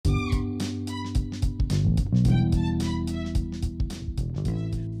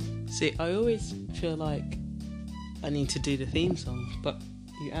See, I always feel like I need to do the theme song, but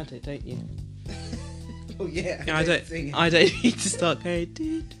you add it, don't you? Oh yeah. I don't sing it. I don't need to start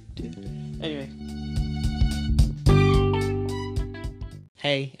going. Anyway.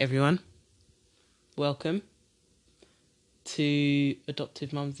 Hey everyone. Welcome to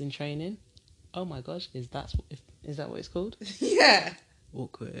Adoptive Mums in Training. Oh my gosh, is that what it's called? Yeah.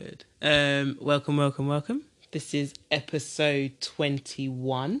 Awkward. Welcome. This is episode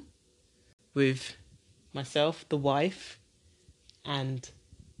 21 with myself, the wife, and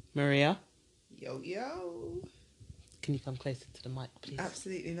Maria. Yo. Can you come closer to the mic, please?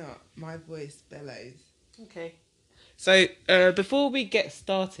 Absolutely not. My voice bellows. Okay. So, before we get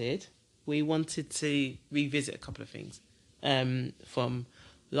started, we wanted to revisit a couple of things from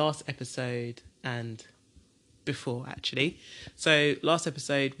last episode and before, actually. So, last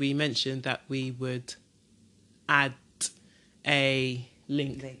episode, we mentioned that we would add a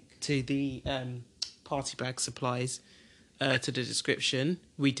link. To the party bag supplies to the description.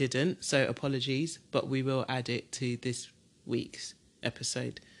 We didn't, so apologies, but we will add it to this week's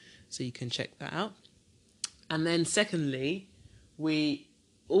episode, so you can check that out. And then secondly, we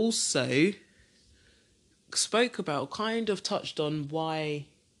also spoke about, kind of touched on why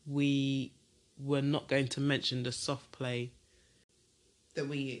we were not going to mention the soft play that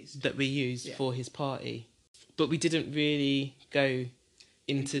we used yeah. for his party, but we didn't really go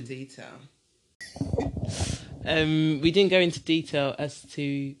into detail. We didn't go into detail as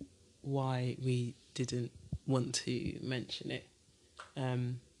to why we didn't want to mention it.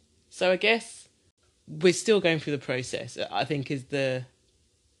 So I guess we're still going through the process, I think, is the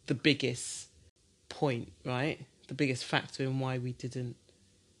biggest point, right? The biggest factor in why we didn't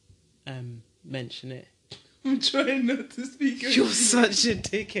mention it. I'm trying not to speak. You're such a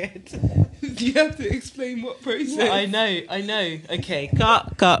dickhead. You have to explain what process. Yeah, I know. Okay,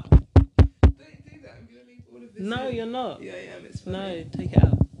 cut. Don't do that. I'm going to leave all of this. No, in. you're not. Yeah, I am. It's fine. No, take it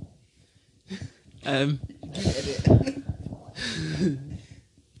out. Edit.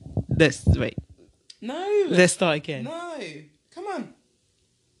 Let's wait. No. Let's start again. No. Come on.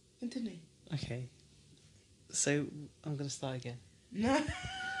 Continue. Okay. So I'm going to start again. No.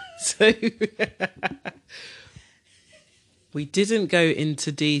 So we didn't go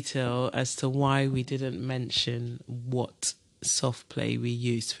into detail as to why we didn't mention what soft play we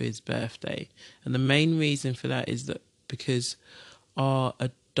used for his birthday. And the main reason for that is that because our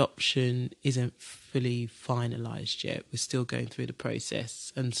adoption isn't fully finalised yet. We're still going through the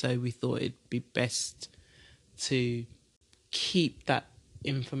process. And so we thought it'd be best to keep that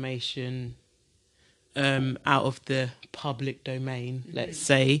information out of the public domain, let's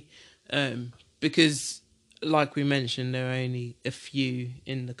say, because like we mentioned, there are only a few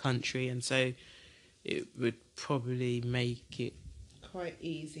in the country, and so it would probably make it quite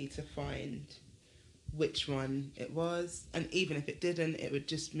easy to find which one it was. And even if it didn't, it would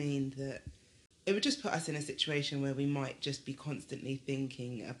just mean that it would just put us in a situation where we might just be constantly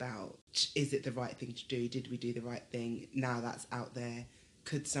thinking about, is it the right thing to do? Did we do the right thing? Now that's out there,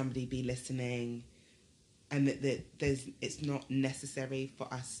 could somebody be listening? And that it's not necessary for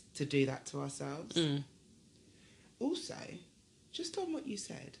us to do that to ourselves. Also, just on what you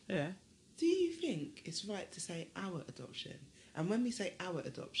said, do you think it's right to say our adoption? And when we say our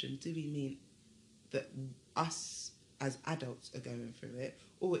adoption, do we mean that us as adults are going through it?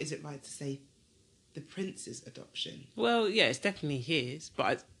 Or is it right to say the prince's adoption? Well, yeah, it's definitely his,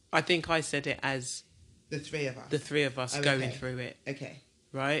 but I think I said it as the three of us. The three of us going through it. Okay.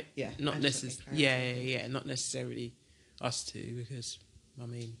 Right? Yeah. Not necessarily. Yeah. Not necessarily us two, because I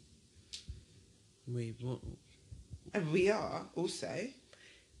mean, we are also.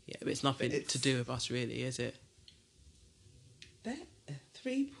 Yeah, but it's nothing to do with us, really, is it? There are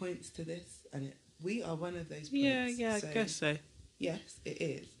 3 points to this, and we are one of those points. Yeah, I guess so. Yes, it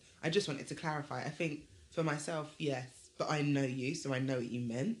is. I just wanted to clarify. I think for myself, yes, but I know you, so I know what you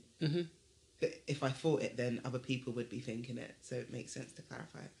meant. Mm-hmm. But if I thought it, then other people would be thinking it, so it makes sense to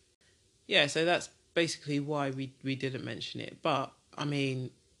clarify it. Yeah, so that's basically why we didn't mention it. But I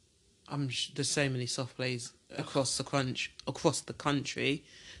mean, there's so many soft plays across the country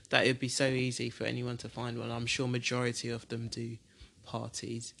that it'd be so easy for anyone to find one. I'm sure majority of them do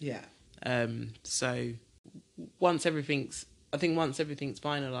parties. Yeah. So once everything's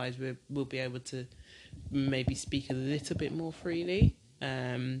finalised, we'll be able to maybe speak a little bit more freely.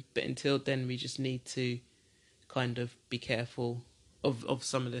 But until then, we just need to kind of be careful of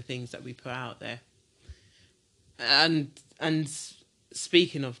some of the things that we put out there. And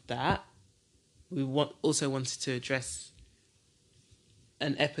speaking of that, we also wanted to address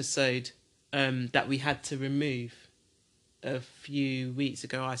an episode that we had to remove a few weeks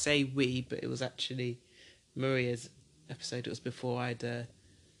ago. I say we, but it was actually Maria's episode. It was before I'd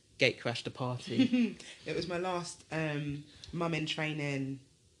gate crashed a party. It was my last mum in training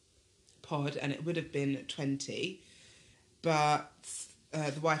pod, and it would have been 20, but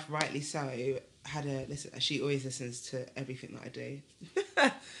the wife, rightly so, had a listen. She always listens to everything that I do.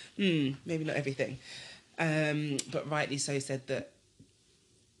 Maybe not everything, but rightly so, said that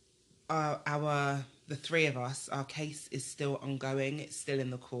the three of us, our case is still ongoing. It's still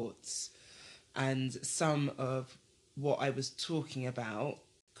in the courts, and some of what I was talking about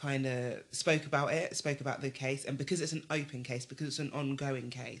kind of spoke about the case, and because it's an open case, because it's an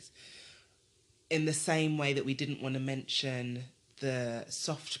ongoing case, in the same way that we didn't want to mention the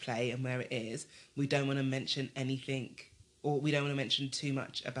soft play and where it is, we don't want to mention anything, or we don't want to mention too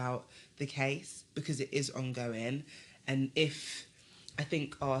much about the case because it is ongoing. And if, I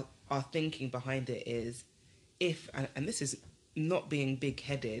think our thinking behind it is, if, and this is not being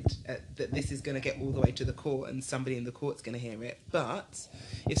big-headed, that this is going to get all the way to the court and somebody in the court's going to hear it, but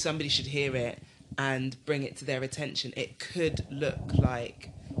if somebody should hear it and bring it to their attention, it could look like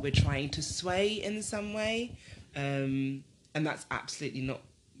we're trying to sway in some way, and that's absolutely not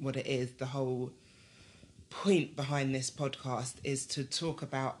what it is. The whole point behind this podcast is to talk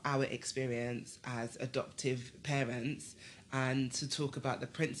about our experience as adoptive parents, and to talk about the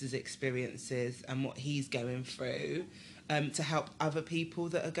Prince's experiences and what he's going through, to help other people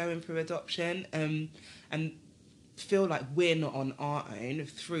that are going through adoption, and feel like we're not on our own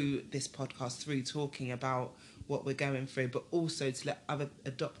through this podcast, through talking about what we're going through, but also to let other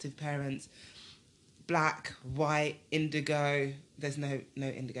adoptive parents, black, white, indigo, there's no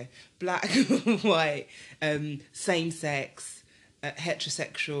indigo, black, white, same-sex,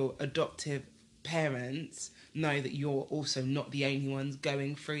 heterosexual, adoptive parents know that you're also not the only ones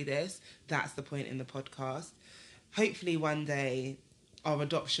going through this. That's the point in the podcast. Hopefully one day our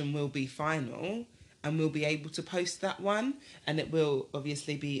adoption will be final and we'll be able to post that one, and it will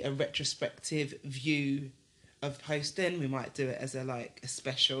obviously be a retrospective view of posting. We might do it as a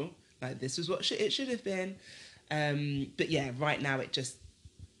special, like this is what it should have been. But yeah, right now it just,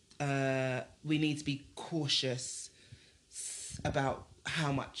 we need to be cautious about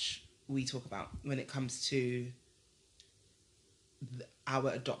how much we talk about when it comes to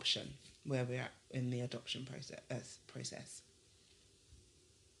our adoption, where we're at in the adoption process.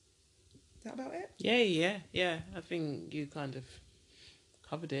 Is that about it? Yeah. I think you kind of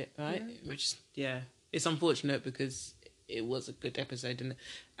covered it, right? Yeah. Which, it's unfortunate because it was a good episode,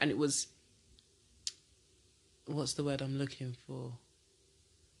 and it was, what's the word I'm looking for?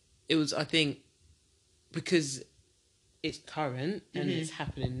 It was, I think, because it's current and it's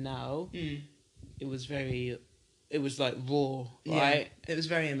happening now, it was like raw, right? It was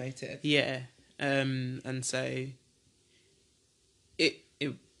very emotive. Yeah. And so it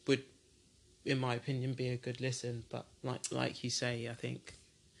would, in my opinion, be a good listen, but like you say, I think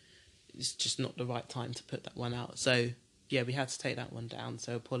it's just not the right time to put that one out. So yeah, we had to take that one down.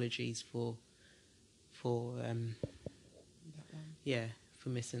 So apologies for that one. For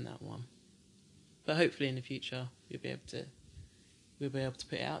missing that one. But hopefully in the future we'll be able to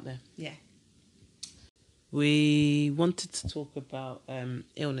put it out there. Yeah. We wanted to talk about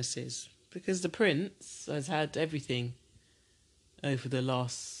illnesses because the Prince has had everything over the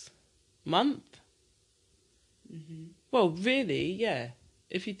last month. Mm-hmm. Well, really, yeah.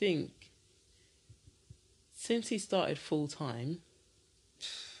 If you think, since he started full time,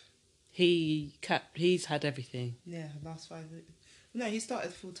 he's had everything. Yeah, last 5 weeks. No, he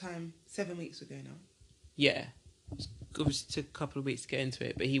started full time 7 weeks ago now. Yeah, obviously took a couple of weeks to get into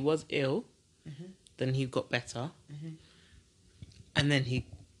it, but he was ill. Mm-hmm. Then he got better, and then he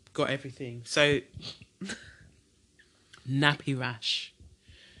got everything. So nappy rash.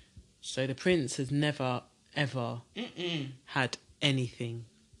 So the Prince has never ever had anything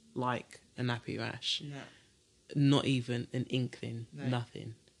like a nappy rash. No. Not even an inkling. No.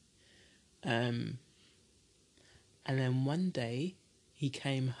 Nothing. And then one day he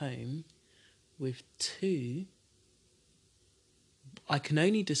came home with 2, I can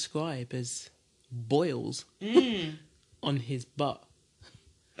only describe as boils on his butt.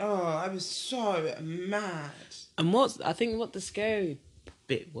 Oh, I was so mad. And I think what the scary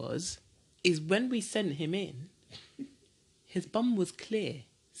bit was, is when we sent him in, his bum was clear.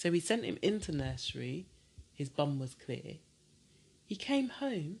 So we sent him into nursery, his bum was clear. He came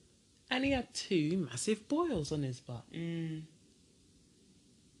home and he had 2 massive boils on his butt.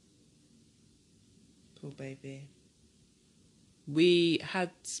 Poor baby. We had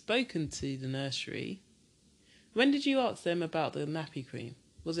spoken to the nursery. When did you ask them about the nappy cream?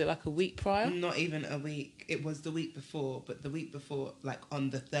 Was it like a week prior? Not even a week. It was the week before, but the week before, like on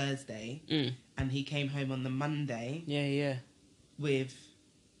the Thursday, and he came home on the Monday. Yeah. With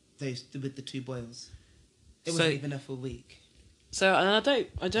the 2 boils. It wasn't even a full week. So, and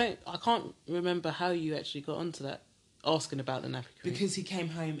I can't remember how you actually got onto that, asking about the nappy cream. Because he came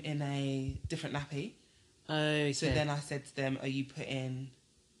home in a different nappy. Okay. So then I said to them, are you putting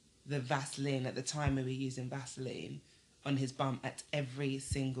the Vaseline, at the time we were using Vaseline, on his bum at every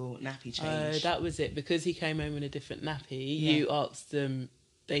single nappy change? Oh, that was it. Because he came home in a different nappy, Yeah. you asked them,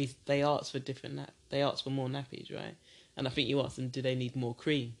 they asked for they asked for more nappies, right? And I think you asked them, do they need more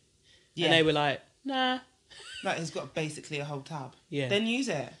cream? Yeah. And they were like, nah. Like, he's got basically a whole tub. Yeah. Then use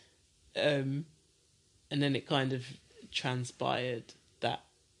it. And then it kind of transpired that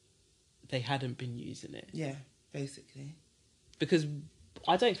they hadn't been using it. Yeah, basically. Because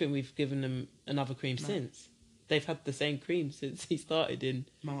I don't think we've given them another cream since. They've had the same cream since he started in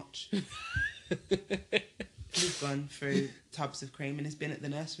March. We've gone through tubs of cream and it's been at the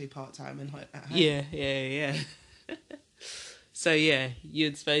nursery part-time and at home. Yeah. So, yeah,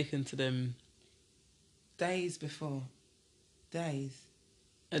 you'd spoken to them... Days before. Days.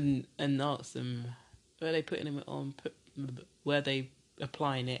 And asked them, were they putting it on... Were they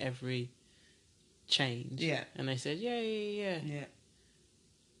applying it every change? Yeah. And they said, yeah. Yeah.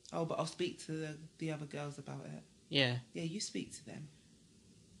 Oh, but I'll speak to the other girls about it. Yeah. Yeah, you speak to them.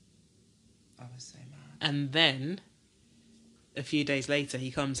 I was so mad. And then, a few days later,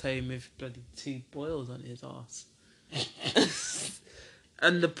 he comes home with bloody 2 boils on his arse.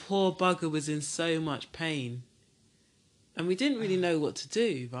 And the poor bugger was in so much pain. And we didn't really know what to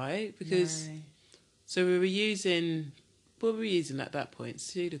do, right? Because, so we were using, what were we using at that point?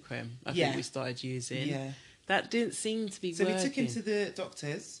 Sudocrem, I think we started using. Yeah. That didn't seem to be working. So we took him to the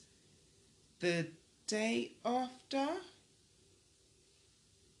doctors the day after.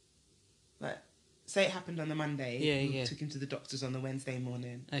 Like, say it happened on the Monday. We took him to the doctors on the Wednesday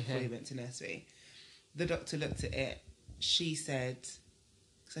morning before he went to nursery. The doctor looked at it. She said,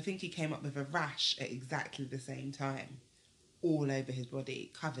 because I think he came up with a rash at exactly the same time, all over his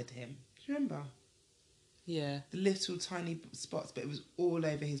body, covered him. Do you remember? Yeah. The little tiny spots, but it was all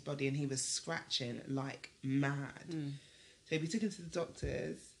over his body and he was scratching like mad. So we took him to the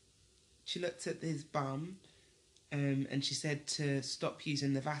doctors. She looked at his bum and she said to stop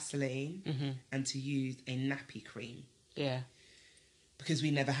using the Vaseline and to use a nappy cream. Yeah. Because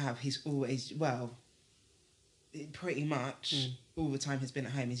we never have. He's always, pretty much all the time he's been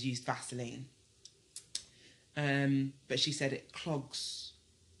at home, he's used Vaseline. But she said it clogs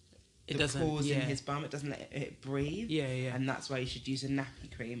the pores in his bum. It doesn't let it breathe. Yeah. And that's why you should use a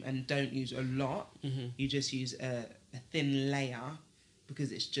nappy cream. And don't use a lot. You just use a thin layer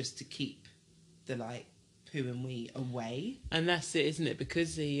because it's just to keep the, like, poo and wee away. And that's it, isn't it?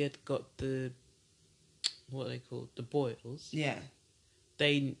 Because he had got the, what are they called? The boils. Yeah.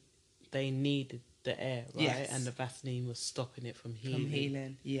 They needed the air, right? Yes. And the Vaseline was stopping it from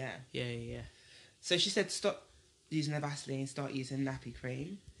healing. Yeah. Yeah. So she said stop using the Vaseline, start using nappy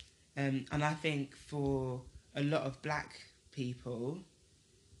cream. And I think for a lot of black people,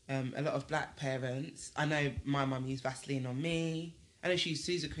 a lot of black parents, I know my mum used Vaseline on me. I know she used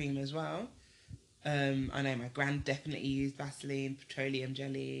Sudocrem as well. I know my gran definitely used Vaseline, petroleum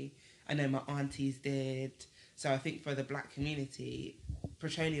jelly. I know my aunties did. So I think for the black community,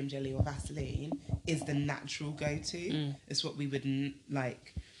 petroleum jelly or Vaseline is the natural go-to. It's what we would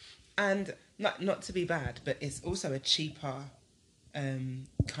like. And not to be bad, but it's also a cheaper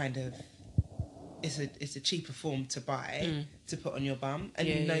kind of... It's a cheaper form to buy to put on your bum. And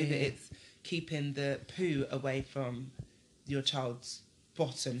you know that it's keeping the poo away from your child's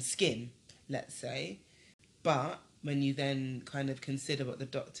bottom skin, let's say. But when you then kind of consider what the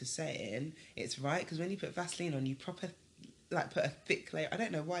doctor's saying, it's right, because when you put Vaseline on, you put a thick layer. I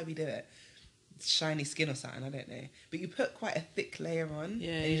don't know why we do it. Shiny skin or something, I don't know. But you put quite a thick layer on,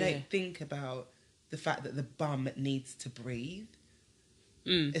 and you don't think about the fact that the bum needs to breathe,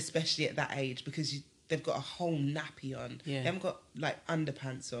 especially at that age, because they've got a whole nappy on. They haven't got like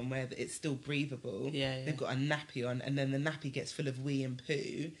underpants on where it's still breathable. They've got a nappy on, and then the nappy gets full of wee and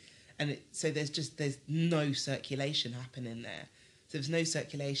poo. And so there's no circulation happening there. So there's no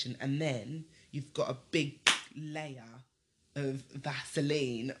circulation, and then you've got a big layer of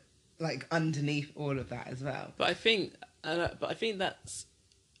Vaseline like underneath all of that as well. But I think that's,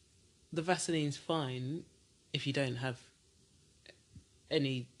 the Vaseline's fine if you don't have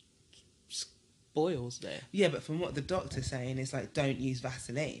any boils there. Yeah, but from what the doctor's saying, it's like, don't use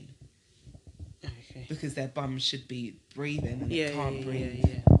Vaseline. Okay. Because their bums should be breathing and they can't breathe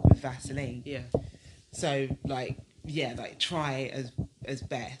with Vaseline. Yeah. So, try as as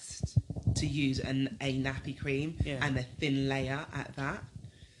best to use a nappy cream, and a thin layer at that.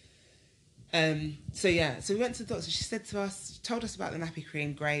 So we went to the doctor. She said to us, told us about the nappy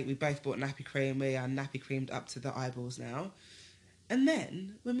cream. Great, we both bought nappy cream. We are nappy creamed up to the eyeballs now. And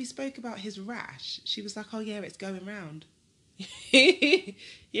then when we spoke about his rash, she was like, "Oh yeah, it's going round."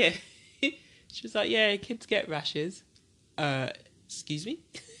 Yeah. She was like, "Yeah, kids get rashes." Excuse me?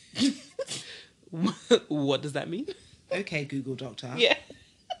 What does that mean? Okay, Google doctor. Yeah.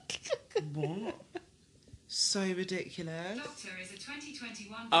 What? So ridiculous. Doctor is a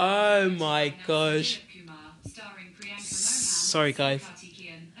 2021 Oh my gosh. Kumar, starring Priyanka Mohan, Sorry, guys.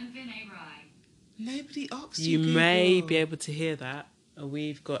 Karthikeyan and Vinay Rai. Nobody asked You Google. may be able to hear that.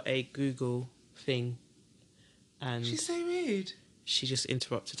 We've got a Google thing, and She's so rude. she just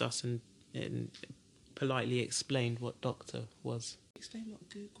interrupted us and politely explained what doctor was. Explain what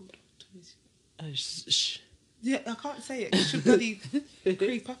Google doctor is. Oh, shh. Yeah, I can't say it. It should bloody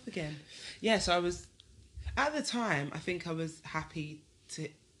creep up again. Yeah, so I was... At the time, I think I was happy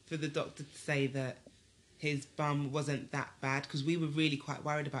for the doctor to say that his bum wasn't that bad, because we were really quite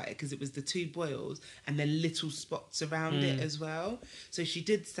worried about it, because it was the 2 boils and then little spots around it as well. So she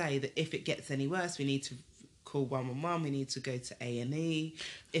did say that if it gets any worse, we need to call 111, we need to go to A&E.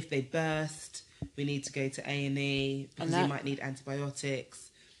 If they burst, we need to go to A&E, because he might need antibiotics.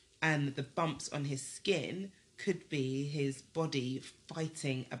 And the bumps on his skin could be his body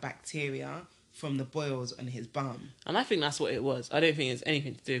fighting a bacteria from the boils on his bum. And I think that's what it was. I don't think it's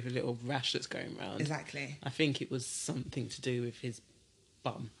anything to do with a little rash that's going around. Exactly. I think it was something to do with his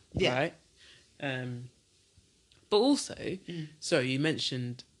bum. Yeah. Right? But also, so you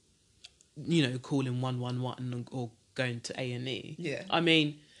mentioned, calling 111 or going to A&E. Yeah. I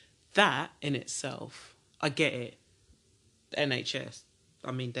mean, that in itself, I get it. The NHS,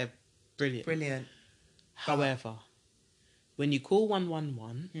 I mean, they're brilliant. Brilliant. However, when you call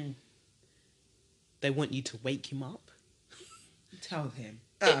 111, they want you to wake him up Tell him.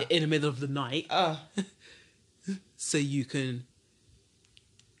 in the middle of the night so you can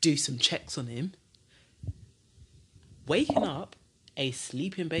do some checks on him. Waking up a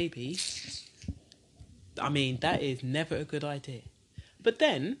sleeping baby, I mean, that is never a good idea. But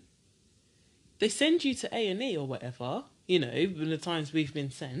then they send you to A&E or whatever, the times we've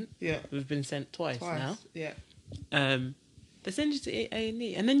been sent. Yeah. We've been sent twice now. Yeah. They send you to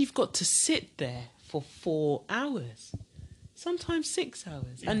A&E, and then you've got to sit there for 4 hours, sometimes 6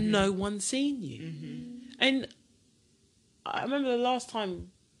 hours, and no one's seen you. And I remember the last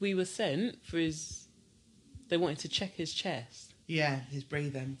time we were sent they wanted to check his chest. Yeah, his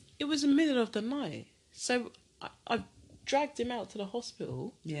breathing. It was the middle of the night, so I dragged him out to the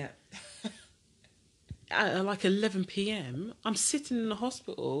hospital. Yeah. At like 11 p.m, I'm sitting in the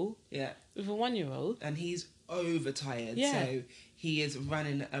hospital with a 1-year-old. And he's overtired, so he is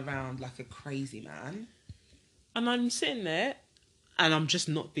running around like a crazy man. And I'm sitting there, and I'm just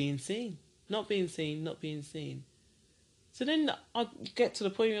not being seen. Not being seen. So then I get to the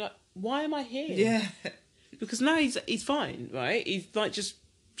point where you're like, why am I here? Yeah. Because now he's fine, right? He's like just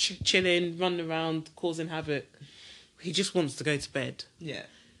chilling, running around, causing havoc. He just wants to go to bed. Yeah.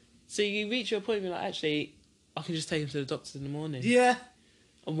 So you reach your point where like, actually, I can just take him to the doctor in the morning. Yeah.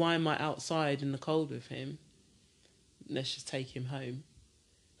 And why am I outside in the cold with him? Let's just take him home.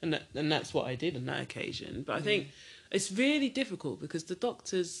 And that's what I did on that occasion. But I think it's really difficult because the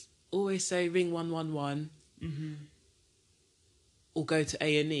doctors always say ring 111 or go to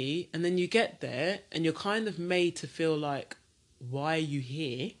A&E, and then you get there and you're kind of made to feel like, why are you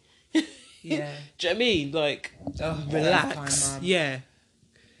here? Yeah. Do you know what I mean? Like, relax. Time, yeah.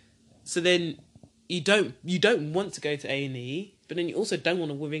 So then you don't want to go to A&E, but then you also don't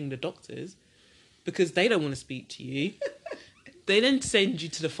want to ring the doctors because they don't want to speak to you. They then send you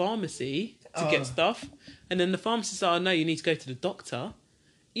to the pharmacy to get stuff, and then the pharmacist says, "Oh no, you need to go to the doctor."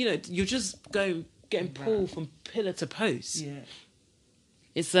 You're just getting pulled from pillar to post. Yeah.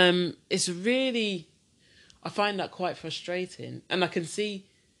 It's really, I find that quite frustrating, and I can see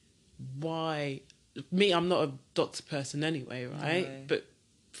why. I'm not a doctor person anyway, right? No. But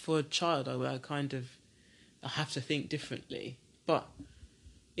for a child, I have to think differently. But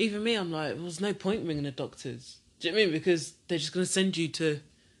even me, I'm like, there's no point ringing the doctors. Do you know what I mean? Because they're just going to send you to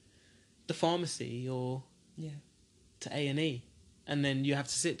the pharmacy or to A&E, and then you have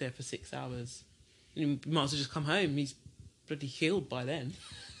to sit there for 6 hours. You might as well just come home. He's bloody healed by then.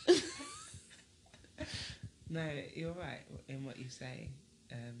 No, you're right in what you say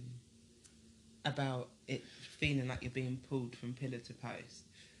about it feeling like you're being pulled from pillar to post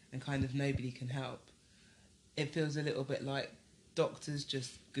and kind of nobody can help. It feels a little bit like doctors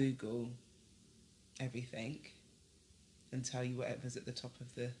just Google everything and tell you whatever's at the top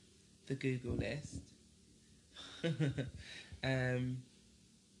of the Google list.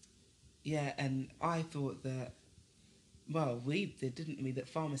 Yeah, and I thought that, well, we did, didn't we, that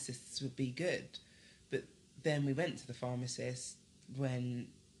pharmacists would be good. But then we went to the pharmacist when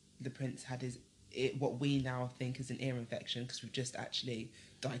the prince had what we now think is an ear infection, because we've just actually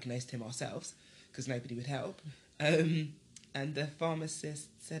diagnosed him ourselves, because nobody would help. And the pharmacist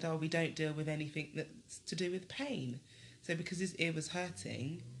said, we don't deal with anything that's to do with pain. So because his ear was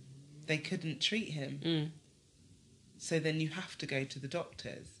hurting, they couldn't treat him. Mm. So then you have to go to the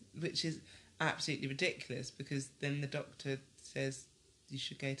doctors, which is absolutely ridiculous, because then the doctor says you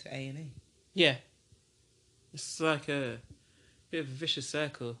should go to A&E. Yeah. It's like a bit of a vicious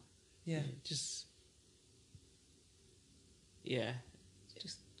circle. Yeah. Yeah. It's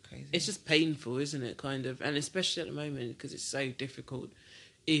just crazy. It's just painful, isn't it, kind of? And especially at the moment, because it's so difficult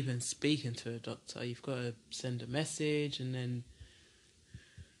even speaking to a doctor. You've got to send a message, and then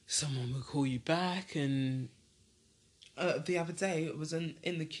someone will call you back, and... the other day, it was in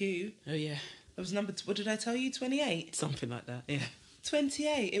the queue. Oh, yeah. It was what did I tell you? 28? Something like that, yeah.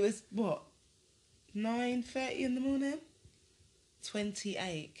 28. It was, what, 9:30 in the morning?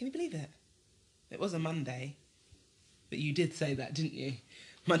 28. Can you believe it? It was a Monday. But you did say that, didn't you?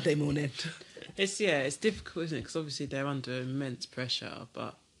 Monday morning. It's difficult, isn't it? Because obviously they're under immense pressure,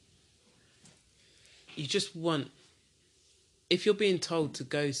 but you just want... If you're being told to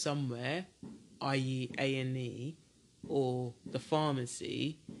go somewhere, i.e. A&E or the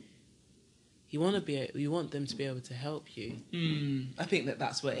pharmacy, you want them to be able to help you. I think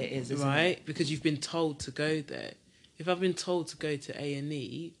that's what it is, isn't right? it? Because you've been told to go there. If I've been told to go to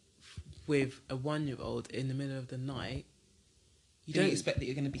A&E with a 1-year-old in the middle of the night, You don't expect that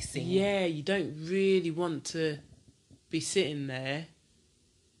you're going to be seen. Yeah, you don't really want to be sitting there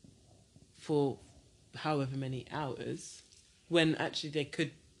for however many hours when actually they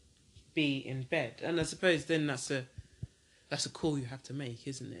could be in bed. And I suppose then that's a call you have to make,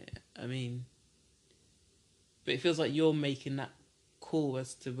 isn't it? I mean, but it feels like you're making that call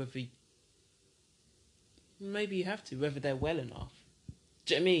as to whether maybe you have to, whether they're well enough.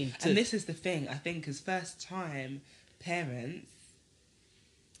 Do you know what I mean? And this is the thing, I think, as first-time parents,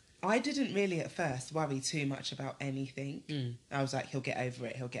 I didn't really at first worry too much about anything. I was like, he'll get over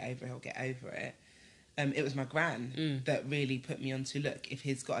it, he'll get over it. It was my gran that really put me on to, look, if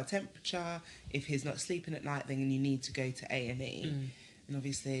he's got a temperature, if he's not sleeping at night, then you need to go to A&E. And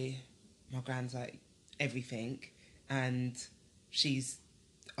obviously, my gran's like everything, and she's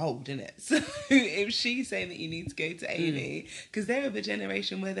old, innit? So if she's saying that you need to go to A&E, because they're of a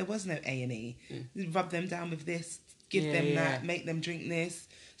generation where there was no A&E. Rub them down with this, give them that, make them drink this.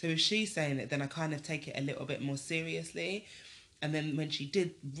 So if she's saying it, then I kind of take it a little bit more seriously. And then when she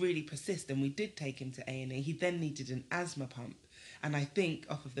did really persist and we did take him to A&E, he then needed an asthma pump. And I think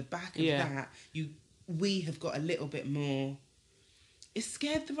off of the back of that, we have got a little bit more... Is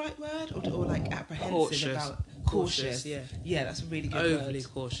scared the right word? Or like apprehensive about... Cautious. Yeah, that's a really good word. Overly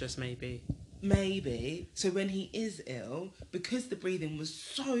cautious, maybe. Maybe. So when he is ill, because the breathing was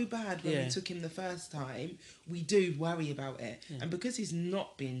so bad when we took him the first time, we do worry about it. And because he's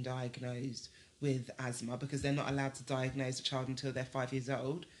not been diagnosed with asthma, because they're not allowed to diagnose a child until they're 5 years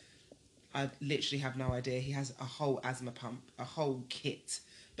old, I literally have no idea. He has a whole asthma pump, a whole kit,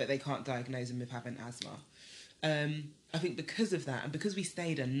 but they can't diagnose him with having asthma. I think because of that, and because we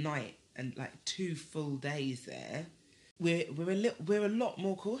stayed a night and like 2 full days there, we're a lot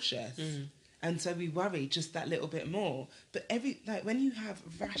more cautious. And so we worry just that little bit more. But when you have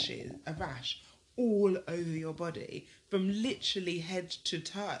a rash all over your body, from literally head to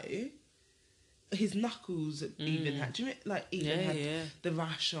toe, his knuckles even had, had the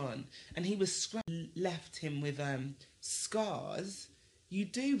rash on, and he was left him with scars. You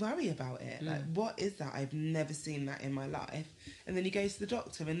do worry about it. Like, what is that? I've never seen that in my life. And then he goes to the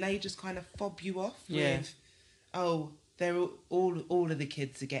doctor, and they just kind of fob you off with, oh, they're all of the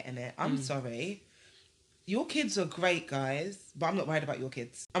kids are getting it. I'm sorry. Your kids are great, guys, but I'm not worried about your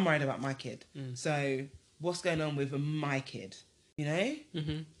kids. I'm worried about my kid. So what's going on with my kid? You know?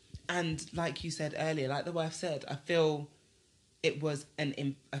 And like you said earlier, like the wife said, I feel it was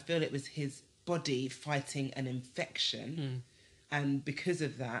his body fighting an infection. And because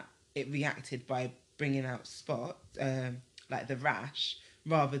of that, it reacted by bringing out spots, like the rash,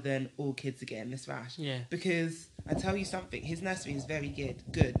 rather than all kids are getting this rash. Because I tell you something, his nursery is very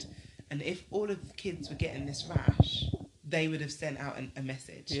good. And if all of the kids were getting this rash, they would have sent out a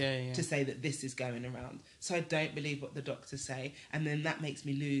message to say that this is going around. So I don't believe what the doctors say. And then that makes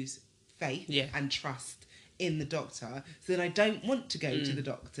me lose faith and trust in the doctor. So then I don't want to go to the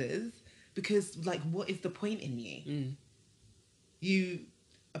doctors, because, like, what is the point in you? you,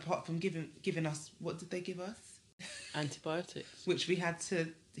 apart from giving us, what did they give us? Antibiotics. Which he had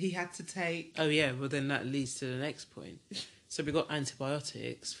to take. Oh yeah, well then that leads to the next point. So we got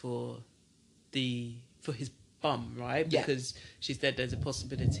antibiotics for his bum, right? Yeah. Because she said there's a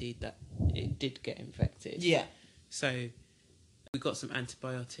possibility that it did get infected. Yeah. So we got some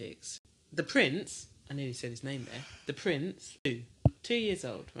antibiotics. The prince, I nearly said his name there. The prince, 2 years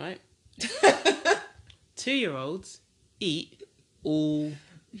old, right? 2-year-olds eat all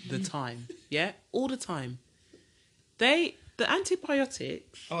the time. Yeah, all the time. The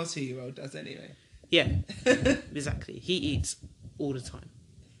antibiotics. Our 2-year-old does anyway. Yeah, exactly. He eats all the time.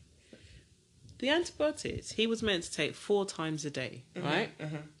 The antibiotics he was meant to take 4 times a day, right?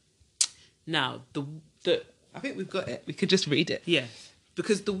 Now the I think we've got it. We could just read it. yeah,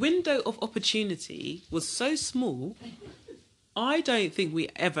 because the window of opportunity was so small, I don't think we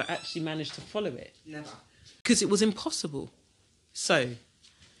ever actually managed to follow it Never. because it was impossible. So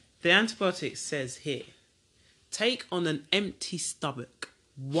the antibiotics says here, take on an empty stomach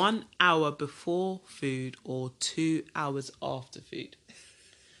 1 hour before food or 2 hours after food.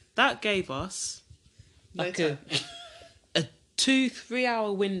 That gave us like No a 2-3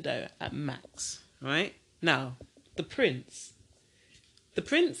 hour window at max, right? Now, the prince,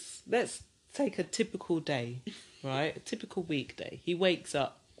 let's take a typical day, right? A typical weekday. He wakes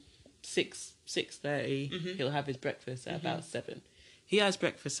up 6:30. He'll have his breakfast at about 7. He has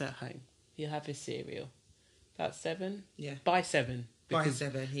breakfast at home. He'll have his cereal. About 7? Yeah. By 7. By because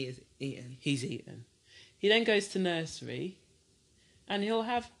 7, he is eating. he's eaten. He then goes to nursery and he'll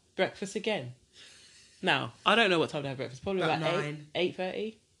have breakfast again. Now, I don't know what time to have breakfast. Probably About about 9.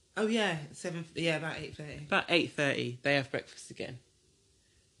 8:30. Oh yeah, 7. Yeah, about 8:30. About 8:30, they have breakfast again.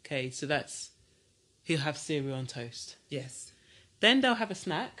 Okay, so he'll have cereal on toast. Yes. Then they'll have a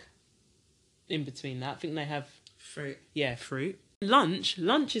snack in between that. I think they have, Fruit. fruit. Lunch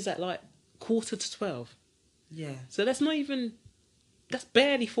is at like 11:45. Yeah. So that's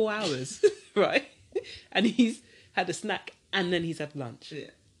barely 4 hours, right? And he's had a snack and then he's had lunch.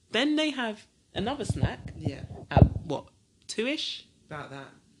 Yeah. Then they have another snack Yeah. at what, 2ish? About that.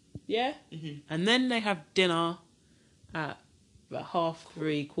 Yeah? Mhm. And then they have dinner at about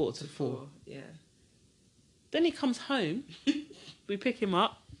 3:30, 3:45. Yeah. Then he comes home. We pick him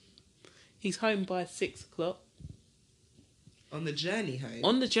up. He's home by 6:00. On the journey home.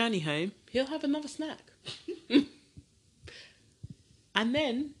 On the journey home, he'll have another snack. And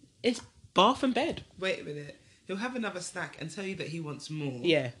then it's bath and bed. Wait a minute. He'll have another snack and tell you that he wants more.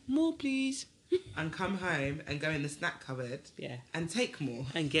 Yeah. More, please. And come home and go in the snack cupboard. Yeah. And take more.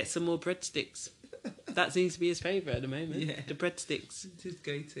 And get some more breadsticks. That seems to be his favourite at the moment. Yeah. The breadsticks. It's his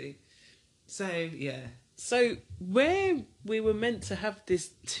go-to. So, yeah. So, where we were meant to have this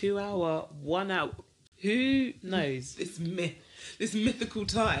 2 hour, 1 hour, who knows? This mythical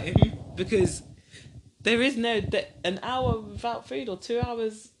time. Because there is an hour without food or 2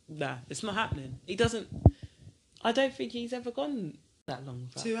 hours. Nah, it's not happening. I don't think he's ever gone that long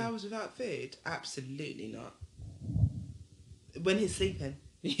without 2 food. hours without food? Absolutely not. When he's sleeping.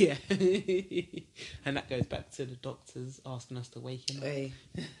 Yeah. And that goes back to the doctors asking us to wake him up. Hey.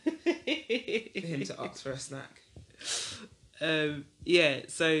 For him to ask for a snack. Yeah,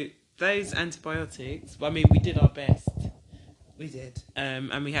 so those antibiotics, I mean, we did our best. We did.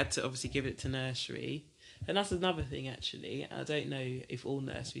 And we had to obviously give it to nursery. And that's another thing, actually. I don't know if all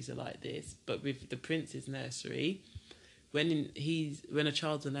nurseries are like this, but with the Prince's nursery, when a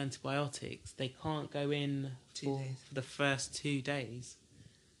child's on antibiotics, they can't go in 2 for days. the first 2 days.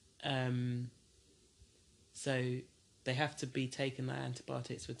 So they have to be taking their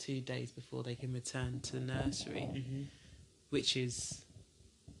antibiotics for 2 days before they can return to the nursery, which is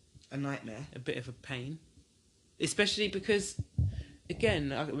A nightmare. a bit of a pain. Especially because,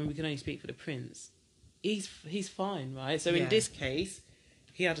 again, I mean, we can only speak for the Prince. He's fine, right? So Yeah. in this case,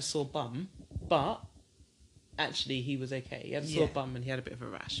 he had a sore bum, but actually he was okay. He had a sore Yeah. bum and he had a bit of a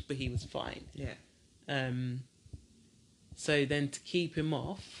rash, but he was fine. Yeah. So then to keep him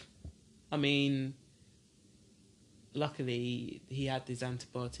off, I mean, luckily he had his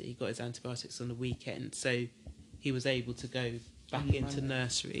antibiotic. He got his antibiotics on the weekend, so he was able to go back On into Monday.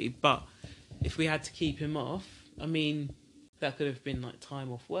 nursery. But if we had to keep him off, I mean, that could have been like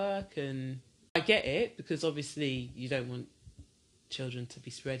time off work, and I get it because obviously you don't want children to be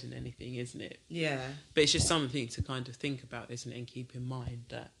spreading anything, isn't it? Yeah. But it's just something to kind of think about, isn't it, and keep in mind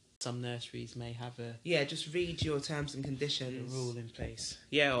that some nurseries may have a Yeah, just read your terms and conditions. rule in place.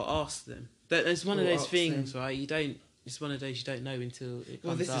 Yeah, or ask them. It's one of Or those ask things, them. right? It's one of those you don't know until it comes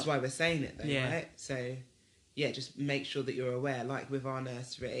Well, this up. is why we're saying it, though, Yeah. right? So, yeah, just make sure that you're aware. Like with our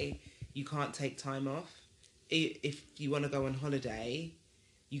nursery, you can't take time off if you want to go on holiday,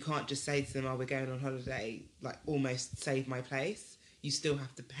 you can't just say to them, "Oh, we're going on holiday," like almost save my place. You still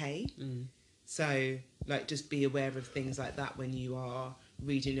have to pay. So, like, just be aware of things like that when you are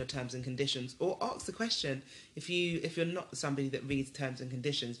reading your terms and conditions, or ask the question. If you're not somebody that reads terms and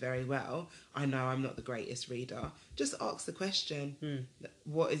conditions very well, I know I'm not the greatest reader. Just ask the question.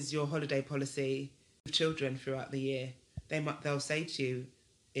 What is your holiday policy with children throughout the year? They'll say to you,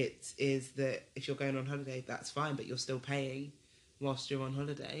 it is that if you're going on holiday, that's fine, but you're still paying whilst you're on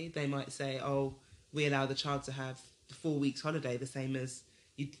holiday. They might say, oh, we allow the child to have 4 weeks holiday, the same as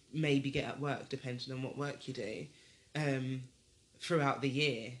you maybe get at work, depending on what work you do, throughout the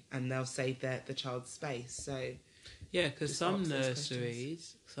year, and they'll save the child's space. So yeah, because just some ask those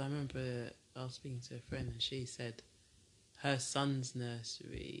nurseries, so I remember I was speaking to a friend and she said her son's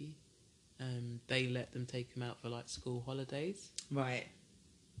nursery, they let them take him out for like school holidays. Right.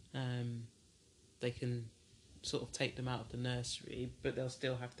 They can sort of take them out of the nursery, but they'll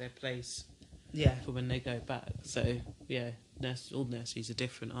still have their place Yeah. for when they go back. So yeah, all nurseries are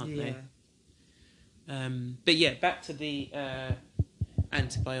different, aren't Yeah. they? But yeah, back to the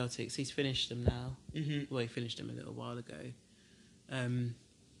antibiotics. He's finished them now. Mm-hmm. Well, he finished them a little while ago. And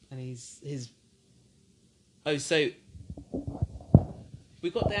so we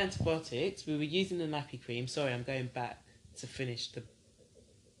got the antibiotics. We were using the nappy cream. Sorry, I'm going back to finish the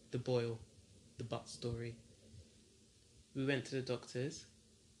butt story. We went to the doctor's.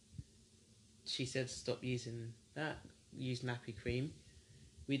 She said stop using that. Use nappy cream.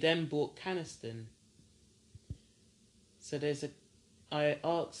 We then bought Canesten. So I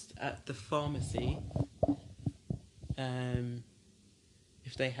asked at the pharmacy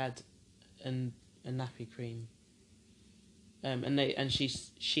if they had a nappy cream, and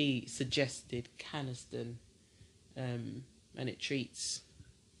she suggested Canesten, and it treats,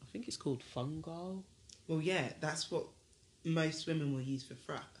 I think it's called fungal. Well, yeah, that's what most women will use for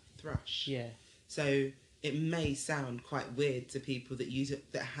thrush. Yeah. So it may sound quite weird to people that use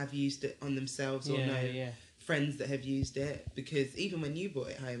it, that have used it on themselves, or know friends that have used it, because even when you brought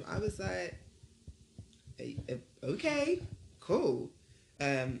it home, I was like, okay, cool.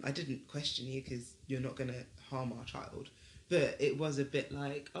 I didn't question you because you're not going to harm our child, but it was a bit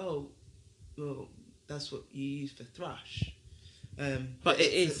like, oh, well, that's what you use for thrush. But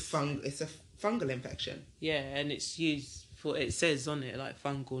it's a fungal infection. Yeah, and it's used for, it says on it, like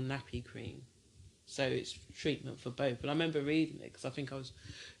fungal nappy cream. So it's treatment for both. But I remember reading it because I think I was,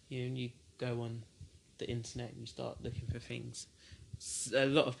 when you go on the internet and you start looking for things, a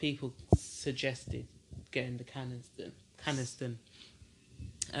lot of people suggested getting the Canesten.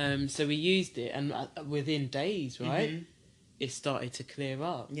 So we used it, and within days, right, Mm-hmm. it started to clear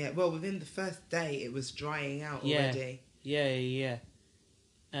up. Yeah, well, within the first day, it was drying out already. Yeah.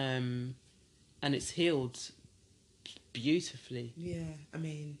 And it's healed beautifully. Yeah, I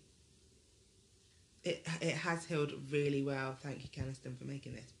mean, it has healed really well. Thank you, Canesten, for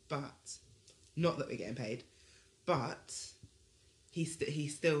making this. But not that we're getting paid. But he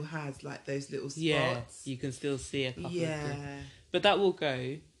still has like those little spots. Yeah, you can still see a couple of them. Yeah. But that will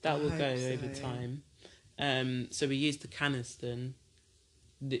go. That will go so. over time. So we used the Canesten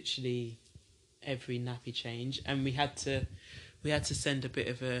literally every nappy change, and we had to send a bit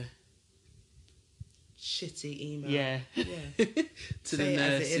of a shitty email. Yeah. to Say the it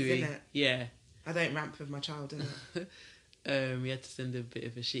as it nursery. is, innit? Yeah. I don't ramp with my child, innit? We had to send a bit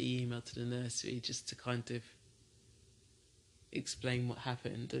of a shitty email to the nursery just to kind of explain what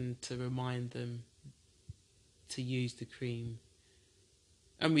happened and to remind them to use the cream.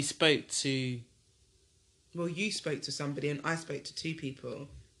 And we spoke to... Well, you spoke to somebody and I spoke to two people.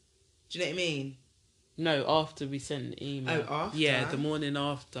 Do you know what I mean? No, after we sent the email. Oh, after? Yeah, the morning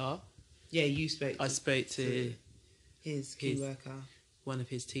after. Yeah, you spoke to... I spoke to his key worker. One of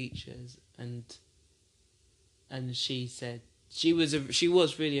his teachers, and she said she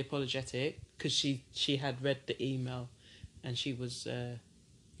was really apologetic because she had read the email, and she was and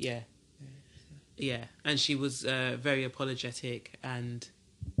she was very apologetic, and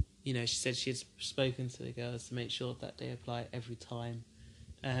she said she had spoken to the girls to make sure that they apply it every time,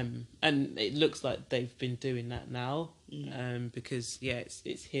 and it looks like they've been doing that now, because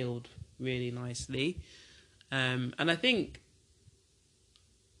it's healed really nicely, and I think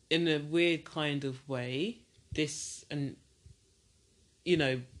in a weird kind of way, this, and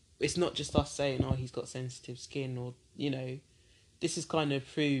it's not just us saying, oh, he's got sensitive skin, or this has kind of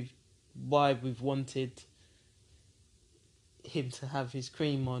proved why we've wanted him to have his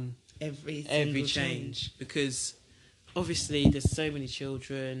cream on every change, because obviously there's so many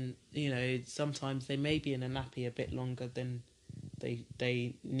children, sometimes they may be in a nappy a bit longer than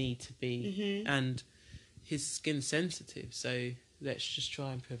they need to be, and his skin's sensitive, so let's just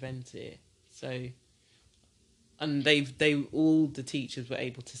try and prevent it. So, and they all the teachers were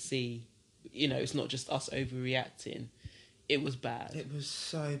able to see, you know, it's not just us overreacting. It was bad. It was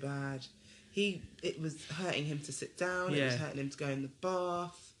so bad. It was hurting him to sit down. It was Yeah. hurting him to go in the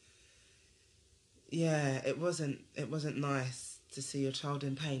bath. Yeah, it wasn't nice to see your child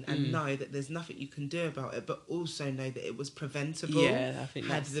in pain and know that there's nothing you can do about it, but also know that it was preventable. Yeah, I think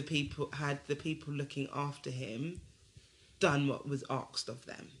had the people looking after him done what was asked of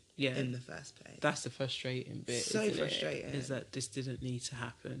them Yeah. in the first place. That's the frustrating bit. So isn't it? frustrating. Is that this didn't need to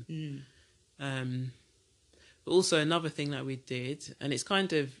happen. Mm. But also another thing that we did, and it's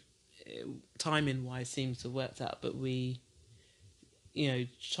kind of timing wise seems to have worked out, but we, you know,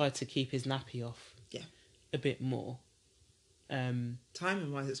 tried to keep his nappy off. Yeah. A bit more.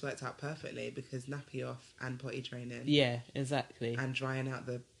 Timing wise, it's worked out perfectly because nappy off and potty training. Yeah, exactly. And drying out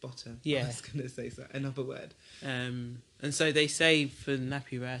the bottom. Yeah. I was going to say another word. And so they say for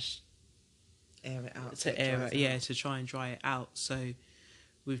nappy rash Air it out. to air it, yeah, to try and dry it out. So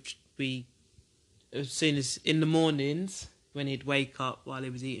we as soon as in the mornings when he'd wake up while he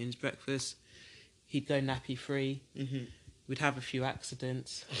was eating his breakfast, he'd go nappy free. Mm-hmm. We'd have a few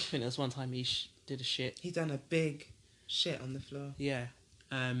accidents. I think there was one time he did a shit. He done a big shit on the floor. Yeah.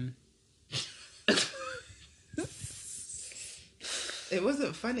 It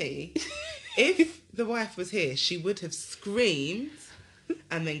wasn't funny. If the wife was here, she would have screamed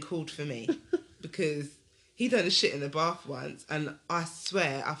and then called for me because he done a shit in the bath once, and I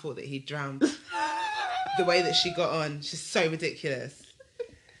swear I thought that he drowned. The way that she got on, she's so ridiculous.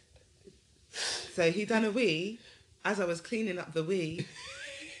 So he done a wee. As I was cleaning up the wee,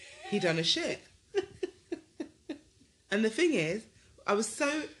 he done a shit. And the thing is, I was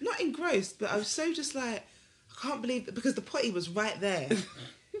so, not engrossed, but I was so just like, I can't believe that, because the potty was right there.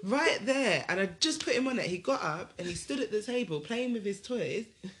 Right there. And I just put him on it. He got up and he stood at the table playing with his toys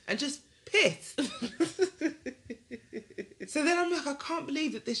and just pissed. So then I'm like, I can't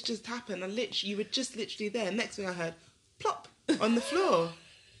believe that this just happened. You were just literally there. Next thing I heard, plop, on the floor.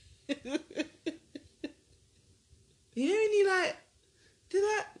 You know when you like, would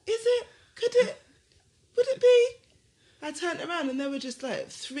it be? I turned around and there were just like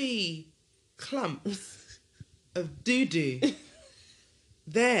 3 clumps of doo-doo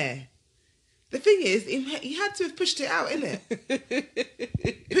there. The thing is, he had to have pushed it out, innit?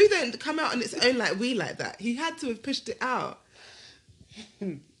 Poo don't come out on its own like we like that. He had to have pushed it out.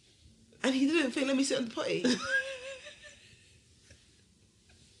 And he didn't think, let me sit on the potty.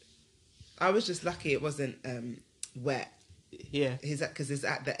 I was just lucky it wasn't wet. Yeah. Because it's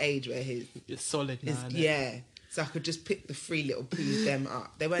at the age where It's solid now, isn't it? yeah. So I could just pick the 3 little poos them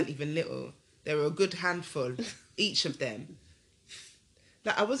up. They weren't even little. They were a good handful, each of them.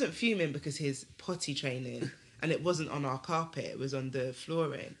 Like, I wasn't fuming because his potty training, and it wasn't on our carpet, it was on the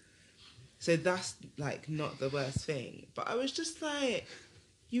flooring. So that's, like, not the worst thing. But I was just like,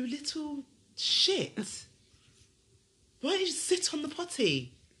 you little shit. Why don't you just sit on the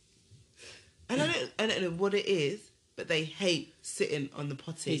potty? And I don't know what it is, but they hate sitting on the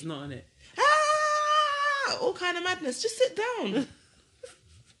potty. He's not on it. All kind of madness. Just sit down.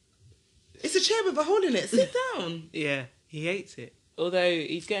 It's a chair with a hole in it. Sit down. Yeah, he hates it. Although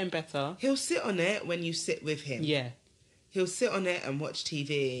he's getting better. He'll sit on it when you sit with him. Yeah. He'll sit on it and watch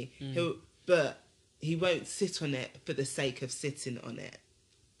TV. But he won't sit on it for the sake of sitting on it.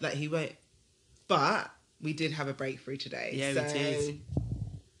 Like, he won't. But we did have a breakthrough today. Yeah, so we did.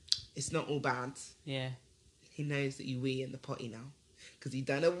 It's not all bad. Yeah. He knows that you wee in the potty now. Because he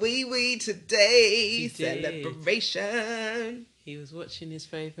done a wee today. He did. Celebration. He was watching his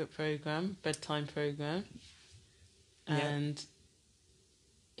favourite programme, bedtime programme. Yeah. And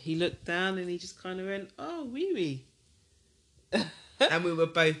he looked down and he just kind of went, oh, wee wee. And we were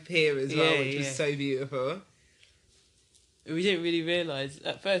both here as well, Yeah, which was yeah. so beautiful. We didn't really realise.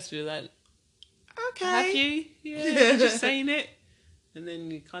 At first we were like, Okay. have you? Yeah, you're just saying it. And then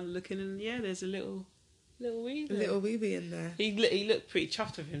you're kind of looking and, yeah, there's a little wee A there. little wee in there. He looked pretty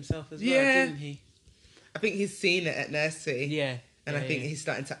chuffed with himself as well, Yeah. didn't he? I think he's seen it at nursery. Yeah. And yeah, I think yeah. he's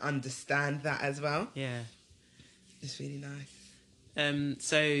starting to understand that as well. Yeah. It's really nice.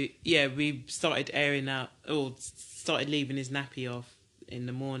 So yeah, we started airing out, or started leaving his nappy off in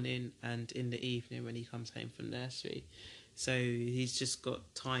the morning and in the evening when he comes home from nursery. So he's just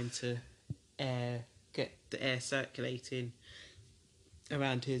got time to get the air circulating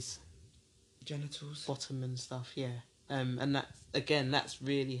around his Genitals. bottom and stuff. Yeah, and that's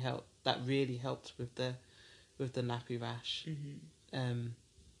really helped. That really helped with the nappy rash. Mm-hmm.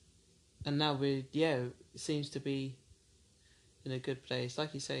 And now it seems to be in a good place.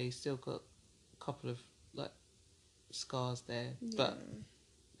 Like you say, he's still got a couple of like scars there, but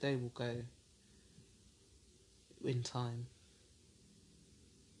they will go in time.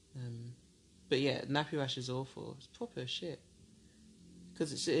 But yeah, nappy rash is awful. It's proper shit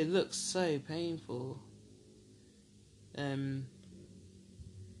because it looks so painful.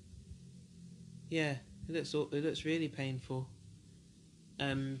 Yeah, it looks really painful.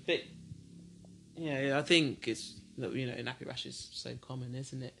 But yeah, I think it's, you know, nappy rash is so common,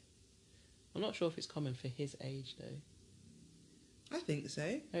 isn't it? I'm not sure if it's common for his age though. I think so.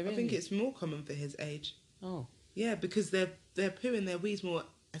 Oh, really? I think it's more common for his age. Oh, Yeah, because their poo and their wee's more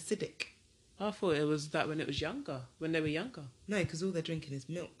acidic. I thought it was that when it was younger, when they were younger. No, because all they're drinking is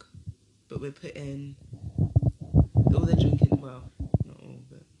milk. But we're putting... All they're drinking... Well, not all,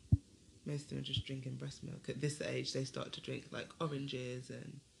 but most of them are just drinking breast milk. At this age, they start to drink, like, oranges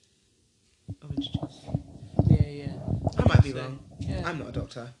and orange juice. Yeah. I might be So, wrong. yeah. I'm not a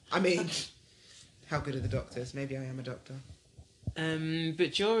doctor. I mean, how good are the doctors? Maybe I am a doctor.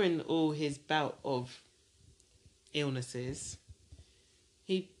 But during all his bout of illnesses,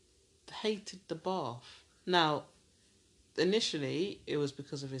 he hated the bath. Now, initially, it was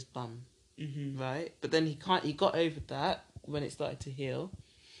because of his bum, right? But then he got over that when it started to heal.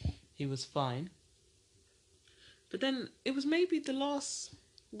 He was fine. But then it was maybe the last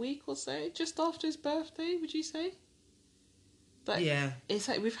week or so, just after his birthday, would you say? But Yeah. it's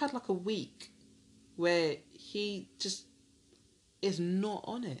like we've had like a week where he just is not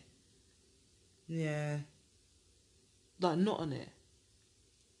on it. Yeah. Like, not on it.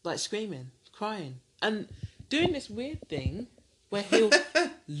 Like, screaming, crying. And doing this weird thing where he'll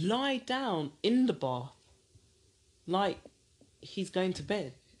lie down in the bath like he's going to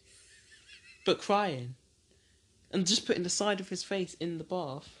bed, but crying. And just putting the side of his face in the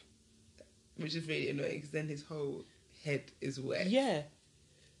bath. Which is really annoying because then his whole head is wet. Yeah.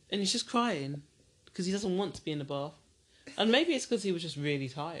 And he's just crying because he doesn't want to be in the bath. And maybe it's because he was just really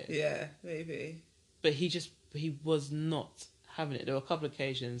tired. Yeah, maybe. But he was not having it. There were a couple of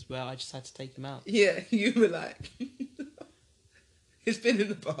occasions where I just had to take him out. Yeah, you were like... he's been in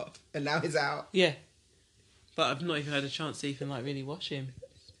the bath and now he's out. Yeah. But I've not even had a chance to even like really wash him.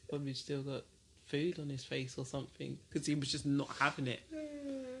 Probably still got food on his face or something because he was just not having it.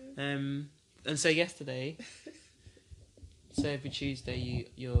 And so yesterday, so every Tuesday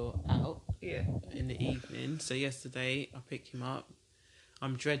you're out Yeah. in the evening. So yesterday I picked him up.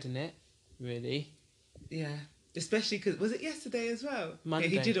 I'm dreading it, really. Yeah. Especially because... Was it yesterday as well? Monday.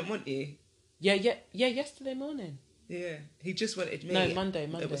 Yeah, he didn't want you. Yeah, yesterday morning. Yeah. He just wanted me. No, Monday.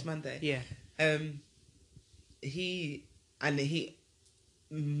 It was Monday. Yeah.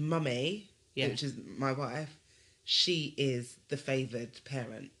 Mummy, Yeah. which is my wife, she is the favoured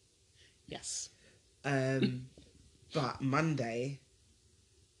parent. Yes. But Monday,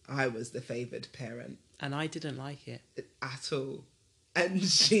 I was the favoured parent And I didn't like it. at all. And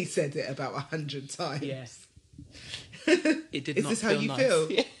she said it about 100 times. Yes. It did Is not this how feel you nice.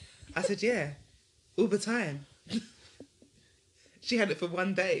 feel? Yeah. I said, yeah, all the time. She had it for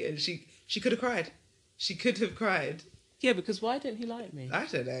one day and she could have cried. She could have cried. Yeah, because why didn't he like me? I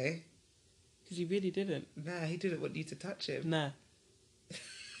don't know. Because he really didn't. Nah, he didn't want you to touch him. No.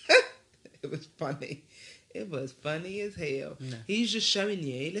 It was funny. It was funny as hell. No. He's just showing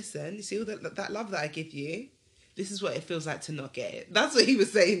you, listen, you see all that love that I give you? This is what it feels like to not get it. That's what he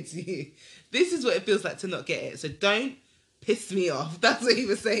was saying to you. This is what it feels like to not get it. So don't piss me off. That's what he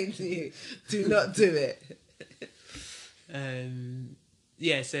was saying to you. Do not do it.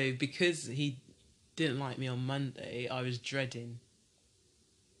 Yeah, so because he didn't like me on Monday, I was dreading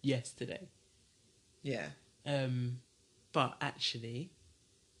yesterday. Yeah. But actually,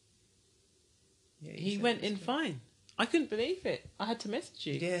 Yeah, he said went it in was fine. I couldn't believe it. I had to message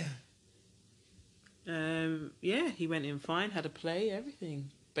you. good. Yeah. Yeah, he went in fine, had a play,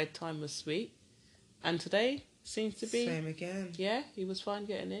 everything. Bedtime was sweet. And today seems to be... Same again. Yeah, he was fine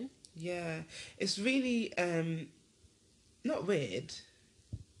getting in. Yeah. It's really, not weird,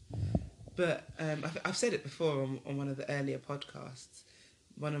 but I've said it before on one of the earlier podcasts.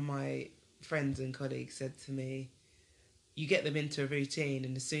 One of my friends and colleagues said to me, you get them into a routine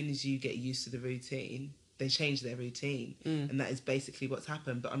and as soon as you get used to the routine, they change their routine. And that is basically what's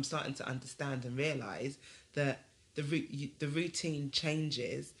happened. But I'm starting to understand and realise that the routine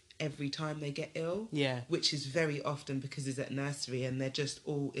changes every time they get ill. Yeah. Which is very often because it's at nursery and they're just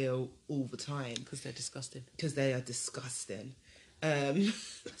all ill all the time. Because they're disgusting. Because they are disgusting.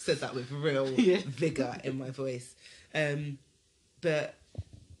 Said that with real vigour in my voice. But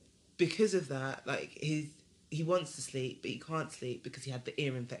because of that, like he wants to sleep, but he can't sleep because he had the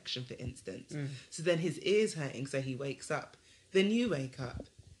ear infection, for instance. So then his ear's hurting, so he wakes up. Then you wake up.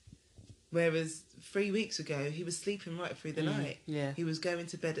 Whereas 3 weeks ago, he was sleeping right through the night. Yeah. He was going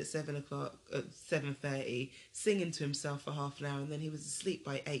to bed at 7:00, at 7:30, singing to himself for half an hour, and then he was asleep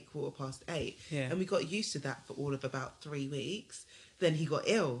by 8:15. Yeah. And we got used to that for all of about 3 weeks. Then he got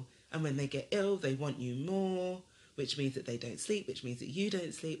ill, and when they get ill, they want you more, which means that they don't sleep, which means that you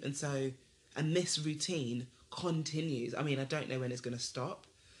don't sleep, and this routine continues. I mean, I don't know when it's going to stop.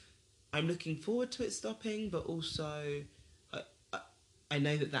 I'm looking forward to it stopping, but also I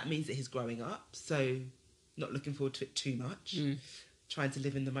know that means that he's growing up, so not looking forward to it too much. Trying to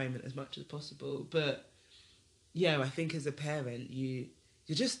live in the moment as much as possible. But yeah, I think as a parent, you're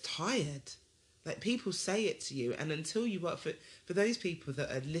just tired. Like, people say it to you, and until you work for those people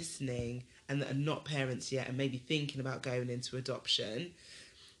that are listening and that are not parents yet and maybe thinking about going into adoption,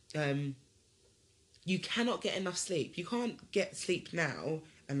 you cannot get enough sleep. You can't get sleep now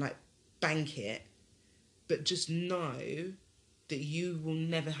and like bank it, but just know that you will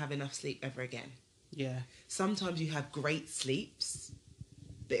never have enough sleep ever again. Yeah. Sometimes you have great sleeps,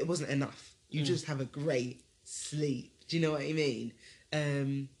 but it wasn't enough. You just have a great sleep. Do you know what I mean?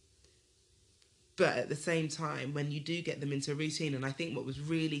 But at the same time, when you do get them into a routine, and I think what was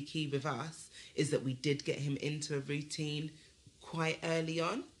really key with us is that we did get him into a routine quite early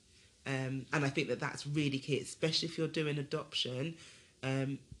on. And I think that that's really key, especially if you're doing adoption.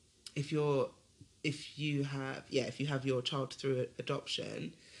 If you have your child through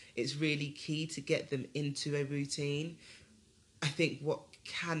adoption, it's really key to get them into a routine. I think what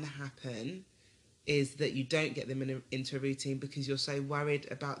can happen is that you don't get them into a routine because you're so worried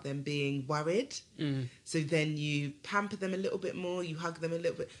about them being worried. So then you pamper them a little bit more, you hug them a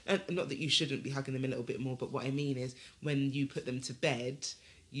little bit. And not that you shouldn't be hugging them a little bit more, but what I mean is when you put them to bed,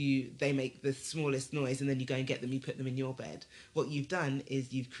 they make the smallest noise, and then you go and get them, you put them in your bed. What you've done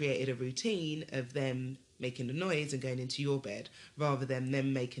is you've created a routine of them making a noise and going into your bed, rather than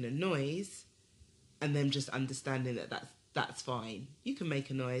them making a noise and them just understanding that that's fine. You can make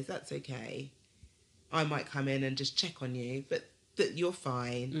a noise, that's okay. I might come in and just check on you, but that you're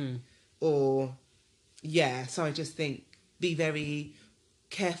fine. So I just think be very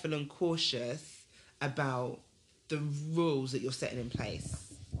careful and cautious about the rules that you're setting in place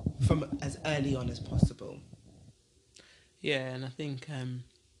from as early on as possible. Yeah, and I think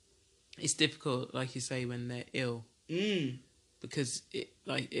it's difficult, like you say, when they're ill, because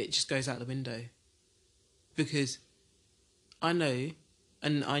it just goes out the window. Because I know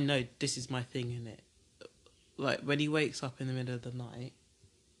this is my thing, innit? Like, when he wakes up in the middle of the night,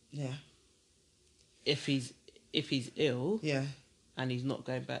 if he's ill, and he's not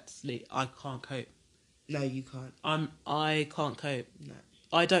going back to sleep, I can't cope. No, you can't. I can't cope. No.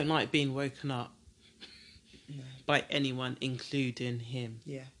 I don't like being woken up by anyone, including him.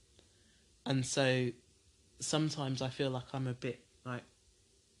 Yeah. And so sometimes I feel like I'm a bit like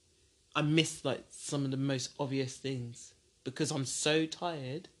I miss like some of the most obvious things because I'm so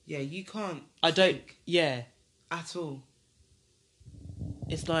tired. Yeah, you can't. I don't. Yeah. At all.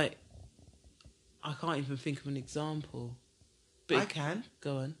 It's like I can't even think of an example. But I can.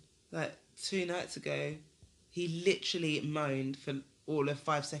 Go on. Like 2 nights ago, he literally moaned for all of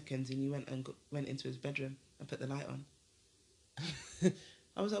 5 seconds, and you went into his bedroom and put the light on.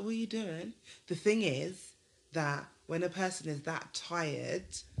 I was like, what are you doing? The thing is that when a person is that tired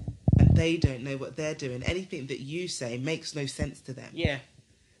and they don't know what they're doing, anything that you say makes no sense to them. Yeah.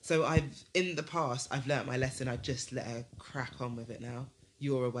 So in the past, I've learnt my lesson. I just let her crack on with it now.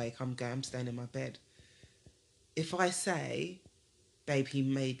 You're awake, I'm staying in my bed. If I say, babe, he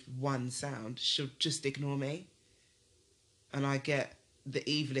made one sound, she'll just ignore me. And I get the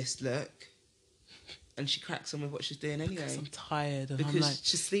evilest look. And she cracks on with what she's doing anyway. Because I'm tired. And because I'm like,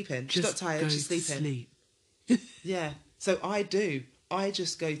 she's sleeping. She's not tired, she's sleeping. Sleep. Yeah. So I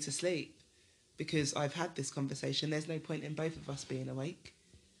just go to sleep. Because I've had this conversation. There's no point in both of us being awake.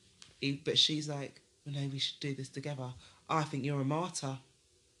 But she's like, well, no, we should do this together. I think you're a martyr.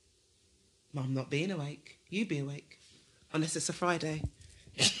 I'm not being awake. You be awake. Unless it's a Friday.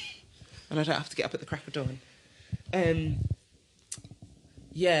 And I don't have to get up at the crack of dawn.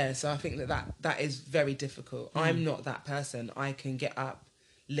 Yeah, so I think that is very difficult. I'm not that person. I can get up,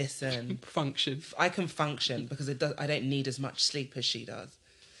 listen. Function. I can function because I don't need as much sleep as she does.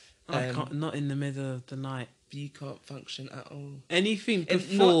 I can't, not in the middle of the night. You can't function at all. Anything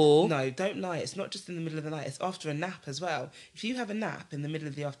before... No, don't lie. It's not just in the middle of the night. It's after a nap as well. If you have a nap in the middle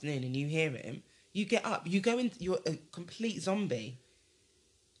of the afternoon and you hear him, you get up. You go in... You're a complete zombie.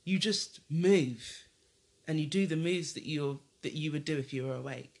 You just move. And you do the moves that you would do if you were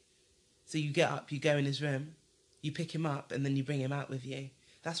awake. So you get up, you go in his room, you pick him up, and then you bring him out with you.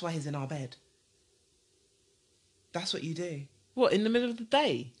 That's why he's in our bed. That's what you do. What, in the middle of the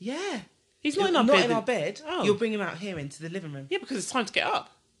day? Yeah. He's not in our Not bed. in our bed. Oh. You'll bring him out here into the living room. Yeah, because it's time to get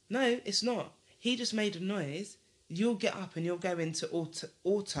up. No, it's not. He just made a noise. You'll get up and you'll go into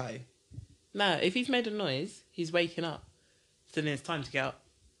auto. No, if he's made a noise, he's waking up. So then it's time to get up.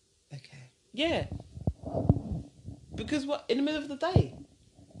 Okay. Yeah. Because what? In the middle of the day?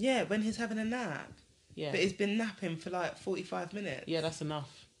 Yeah, when he's having a nap. Yeah. But he's been napping for like 45 minutes. Yeah, that's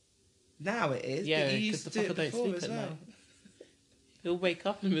enough. Now it is. Yeah, but you because used the to do it fucker don't before sleep as at well. night. He'll wake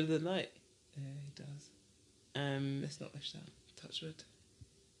up in the middle of the night. Yeah, he does. Um, Let's not wish that. Touch wood.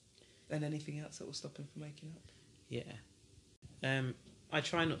 And anything else that will stop him from waking up. yeah. I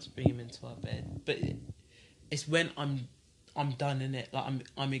try not to bring him into our bed, but it's when I'm done in it. Like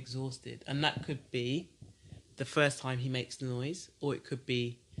I'm exhausted, and that could be the first time he makes the noise, or it could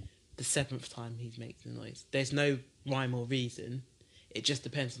be the 7th time he makes the noise. There's no rhyme or reason. It just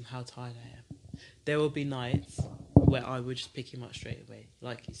depends on how tired I am. There will be nights where I would just pick him up straight away,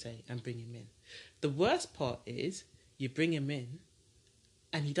 like you say, and bring him in. The worst part is you bring him in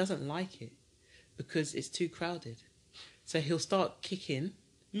and he doesn't like it because it's too crowded. So he'll start kicking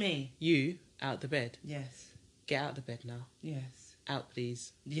Me? you out the bed. Yes. Get out of the bed now. Yes. Out,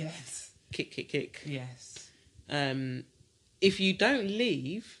 please. Yes. Kick, kick, kick. Yes. If you don't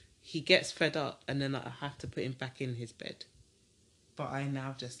leave, he gets fed up and then I have to put him back in his bed. But I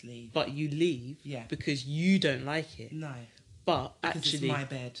now just leave. But you leave Yeah. because you don't like it. No. But Because actually, it's my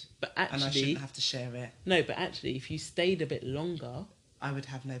bed. but And I actually, shouldn't have to share it. no. But actually, if you stayed a bit longer, I would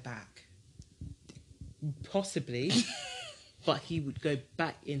have no back. possibly, but he would go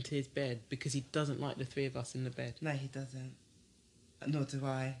back into his bed because he doesn't like the 3 of us in the bed. No, he doesn't. Nor do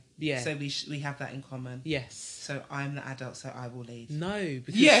I. Yeah. So we have that in common. Yes. So I'm the adult, so I will leave. No.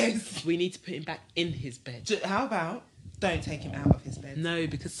 Because Yes. we need to put him back in his bed. How about don't take him out of his bed? No,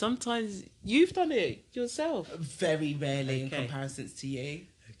 because sometimes you've done it yourself. Very rarely in Okay. comparisons to you.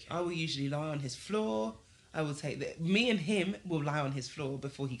 Okay. I will usually lie on his floor. I will me and him will lie on his floor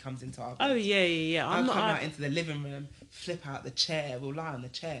before he comes into our bed. Oh yeah. I'll come out into the living room, flip out the chair, we'll lie on the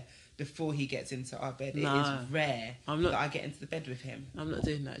chair before he gets into our bed. No. It is rare I'm not- that I get into the bed with him. I'm not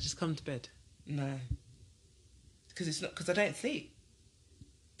doing that. Just come to bed. No. Because I don't sleep.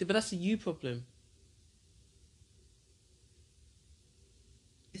 But that's a you problem.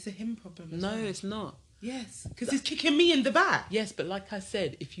 It's a him problem as No, well. it's not. Yes, because he's kicking me in the back. Yes, but like I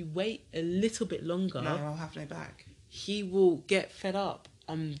said, if you wait a little bit longer, No, I'll have no back. he will get fed up.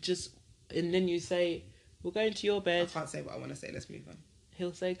 And then you say, "We're going to your I bed." can't say what I want to say. Let's move on.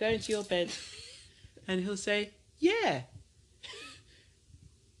 He'll say, "Go into your bed," and he'll say, "Yeah."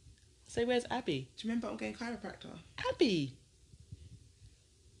 Say, "Where's Abby?" Do you remember I'm getting chiropractor? Abby.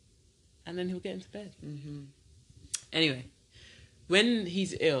 And then he'll get into bed. Mm-hmm. Anyway, when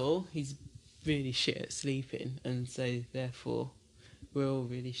he's ill, he's really shit at sleeping, and so therefore we're all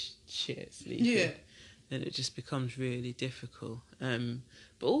really shit at sleeping. Yeah. Then it just becomes really difficult.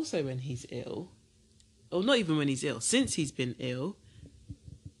 But also when he's ill, or not even when he's ill, since he's been ill,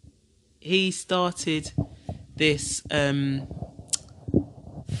 he started this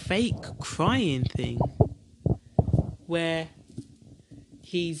fake crying thing where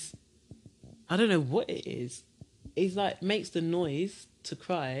I don't know what it is. He's like makes the noise to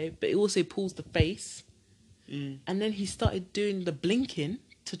cry, but he also pulls the face, and then he started doing the blinking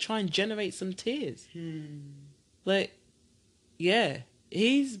to try and generate some tears. Like, yeah,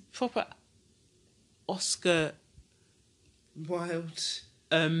 he's proper Oscar. Wild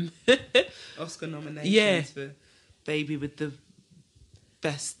Oscar nominations Yeah. for Baby with the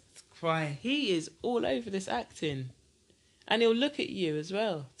best cry. He is all over this acting, and he'll look at you as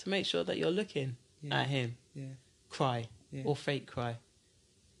well to make sure that you're looking Yeah. at him. Yeah. Cry Yeah. or fake cry.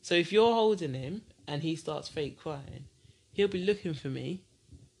 So if you're holding him and he starts fake crying, he'll be looking for me.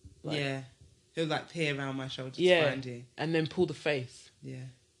 Like, Yeah. He'll like peer around my shoulder to Yeah. find you. And then pull the face, Yeah.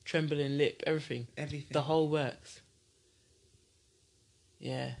 trembling lip, everything. Everything. The whole works.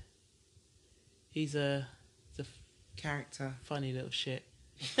 Yeah. He's a character. funny little shit.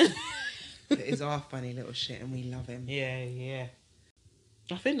 That is our funny little shit and we love him. Yeah.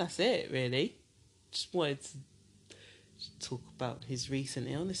 I think that's it, really. Just wanted to talk about his recent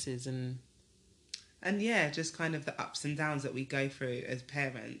illnesses and And yeah, just kind of the ups and downs that we go through as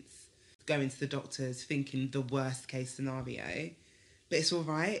parents. Going to the doctors, thinking the worst case scenario. But it's all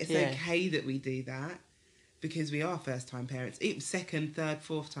right. It's Yeah. okay that we do that. Because we are first time parents. Even second, third,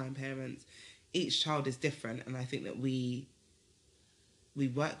 fourth time parents. Each child is different. And I think that we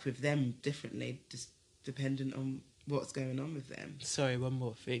work with them differently, just dependent on what's going on with them. sorry, one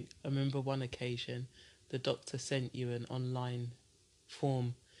more thing. I remember one occasion the doctor sent you an online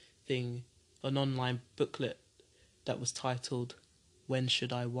form thing, an online booklet that was titled "When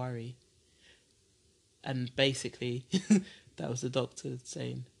Should I Worry?" And basically, that was the doctor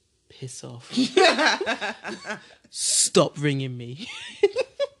saying, piss off. Stop ringing me.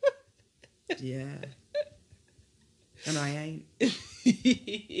 Yeah. And I ain't. I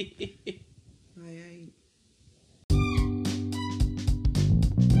ain't.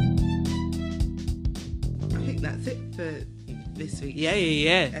 I think that's it for this week. Yeah.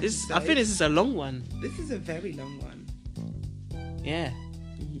 I think this is a long one. This is a very long one. Yeah.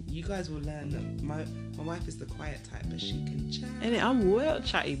 You guys will learn that my wife is the quiet type, but she can chat. And I'm well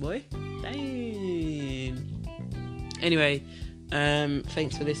chatty, boy. Damn. Anyway,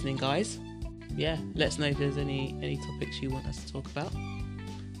 thanks for listening, guys. Yeah, let us know if there's any topics you want us to talk about.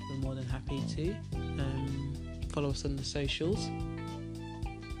 We're more than happy to. Follow us on the socials.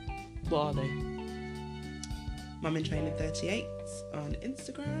 What are they? Mum in Training 38 on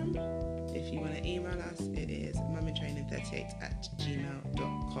Instagram. If you want to email us, it is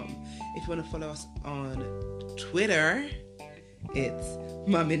mumintraining38@gmail.com. If you want to follow us on Twitter, it's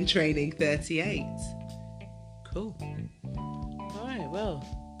mumintraining38. Cool. Alright, well,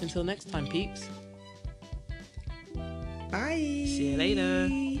 until next time, peeps. Bye. See you later.